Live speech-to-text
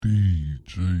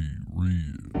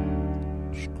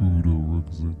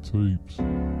and tapes.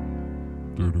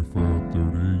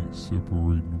 35-38,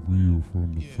 separating the real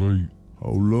from the fake.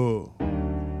 Hold up.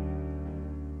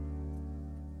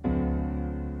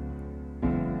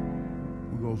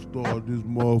 We gonna start this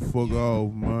motherfucker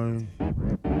off, man.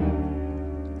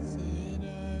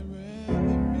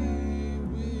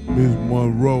 Miss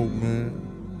Monroe, man.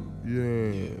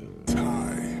 Yeah.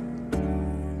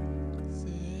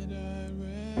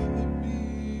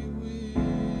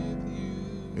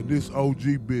 And this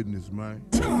OG business, man.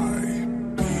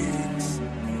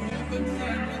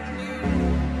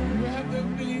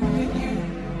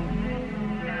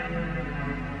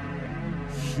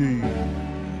 Shit.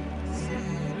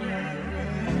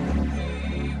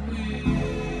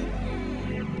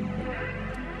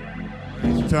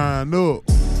 It's time up.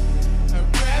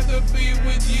 I'd rather be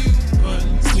with you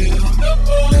until the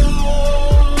morning.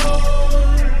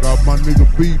 Got my nigga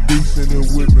B-Beast in here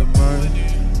with me, man.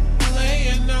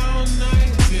 Playing all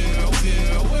night till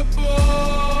we're bored.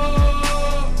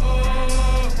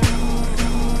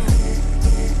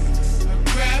 I'd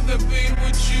rather be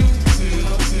with you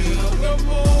till the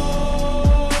morning.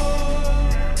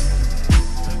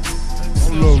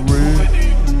 Hold up, Red.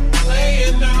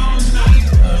 Playing all night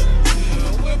until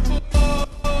we're bored.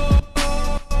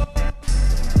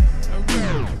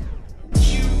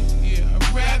 I'd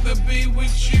rather be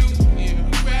with you. Yeah,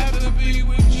 I'd rather be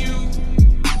with you.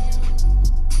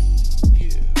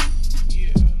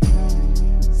 Yeah.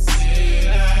 Said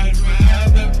I'd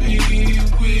rather be with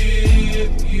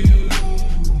you.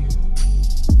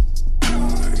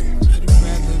 I'd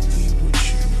rather be with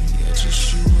you. Yeah, just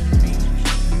you and me.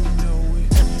 You know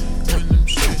it. When I'm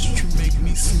stressed, you make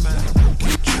me smile.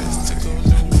 Get dressed to go.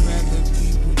 No, I'd rather be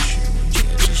with you.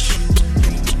 Yeah, just you and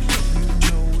me. You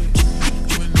know it.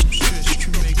 When I'm stressed,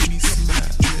 you make me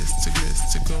smile. Dressed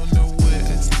to go nowhere.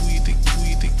 As we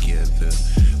together.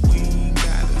 We ain't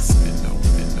gotta spend no.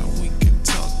 We can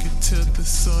talk until the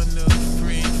sun up.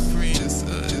 Friend.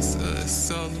 Just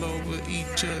us all over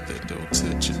each other. Don't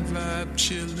touch and vibe,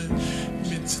 chillin'.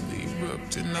 Mentally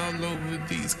erupting all over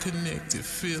these connected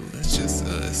feelings. Just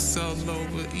us all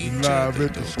over each Live other.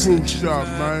 at the Don't screw touch and shop,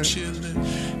 vibe, man. chillin'.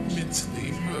 Mentally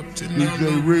erupting DJ all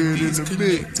over Red these in the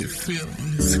mix. connected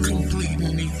feelings.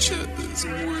 Completing each other's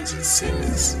words and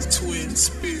sentences. Twin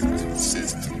spirits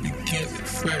since the beginning,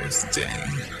 first day.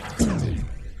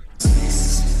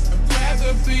 I'd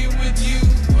rather be with you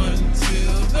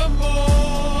until the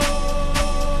morning.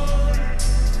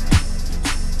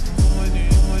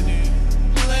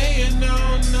 Playing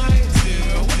all night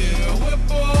till we're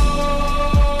bored.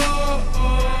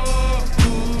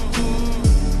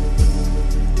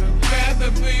 I'd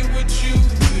rather be with you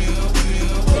till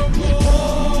we're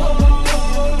bored.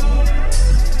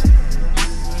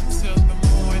 Until the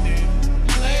morning.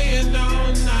 Playing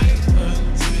all night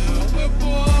until we're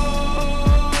bored.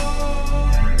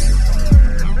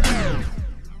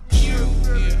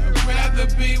 I'd rather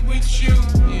be with you.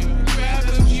 Yeah, I'd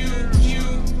rather you.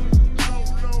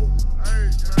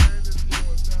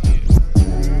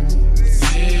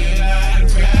 Said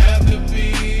I'd rather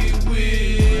be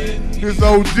with you. This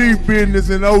OG business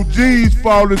and OG's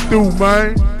falling through,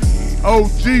 man.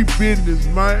 OG business,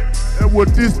 man. That's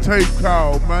what this tape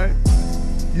called, man.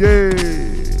 Yeah,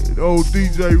 the old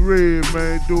DJ Red,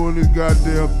 man, doing this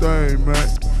goddamn thing, man.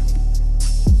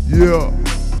 Yeah.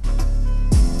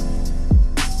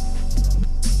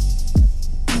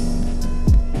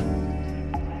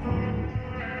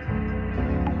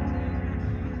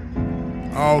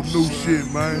 All new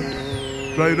shit, man.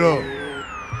 Straight up.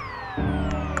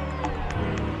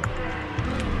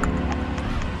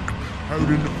 Heard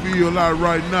in the field out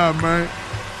right now, man.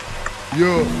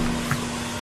 Yeah.